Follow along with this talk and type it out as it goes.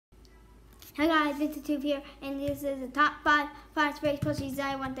Hi guys, it's Tube here, and this is the top five space plushies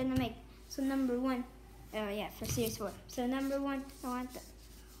that I want them to make. So number one, for Series 4. So number one, I want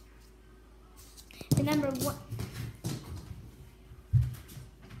the number one.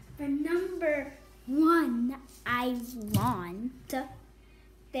 For number one, I want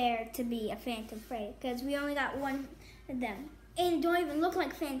there to be a Phantom Freddy, because we only got one of them. And it don't even look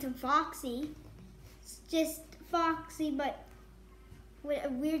like Phantom Foxy. It's just Foxy, but with a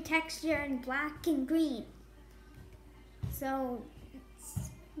weird texture and black and green. So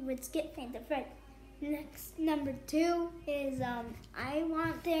let's get Phantom Freddy. Next, number two is I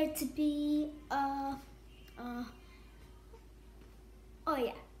want there to be I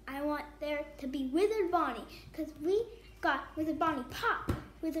want there to be Withered Bonnie, because we got Withered Bonnie Pop,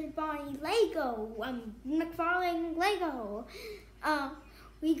 Withered Bonnie Lego, McFarlane Lego.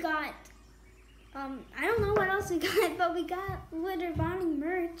 We got I don't know what else we got, but we got Withered Bonnie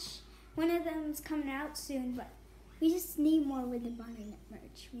merch. One of them's coming out soon, but we just need more Withered Bonnie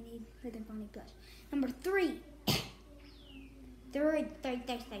merch. We need Withered Bonnie plush. Number three.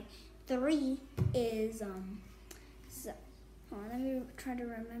 Three is so hold on, let me try to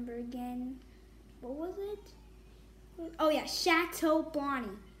remember again. What was it? Oh yeah, Shadow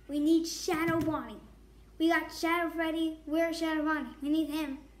Bonnie. We need Shadow Bonnie. We got Shadow Freddy. Where's Shadow Bonnie? We need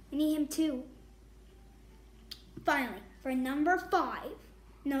him. We need him too. Finally, for number four.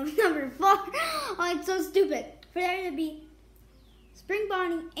 Oh, it's so stupid. For there to be Spring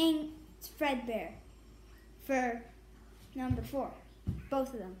Bonnie and Fredbear for number 4.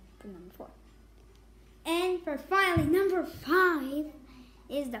 Both of them for number 4. And for finally, number 5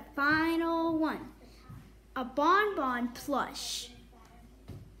 is the final one. A Bonbon plush.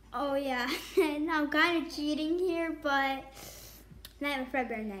 Oh yeah, and I'm kind of cheating here, but Nightmare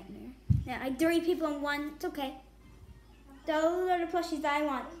Fredbear Nightmare. Yeah, like 3 people in one, it's okay. Those are the plushies that I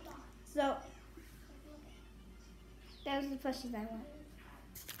want. So, those are the plushies I want.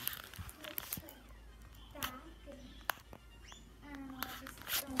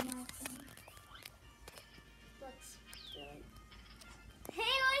 Hey,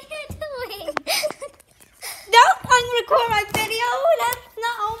 what are you doing? Don't unrecord my video. That's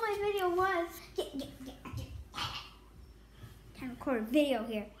not all my video was. Can't record a video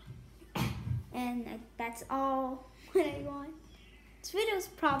here. And that's all what I want. This video is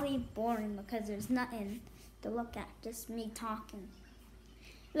probably boring because there's nothing to look at, just me talking.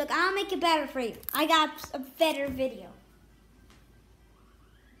 Look, I'll make it better for you. I got a better video.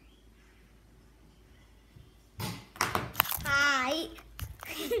 Hi.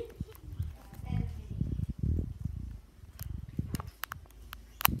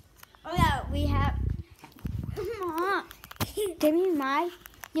 Oh yeah, we have. Come on. Give me my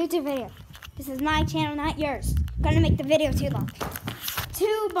YouTube video. This is my channel, not yours. I'm gonna make the video too long.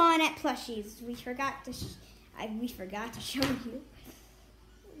 2 Bonnet plushies. We forgot to show you.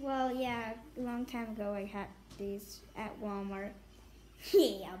 Well, yeah, a long time ago I had these at Walmart.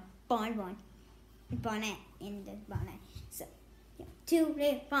 Yeah, Bonnet in the bonnet. So, yeah, 2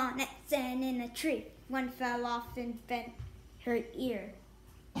 little bonnets and in a tree. One fell off and bent her ear.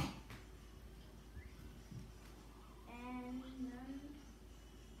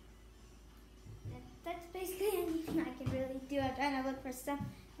 That's basically anything I can really do. I'm trying to look for stuff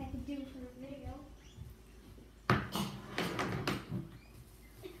I can do for a video.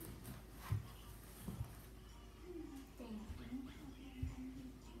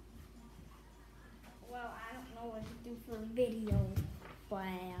 Well, I don't know what to do for a video, but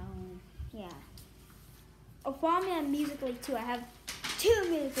yeah. Oh, follow me on Musical.ly too. I have 2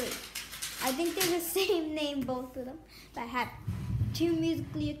 Musical.ly. I think they're the same name, both of them, but I have 2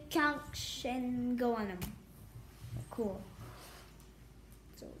 Musical.ly accounts and go on them. Cool.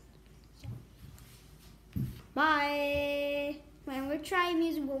 So, bye. I'm gonna try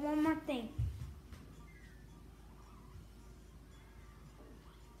music with one more thing.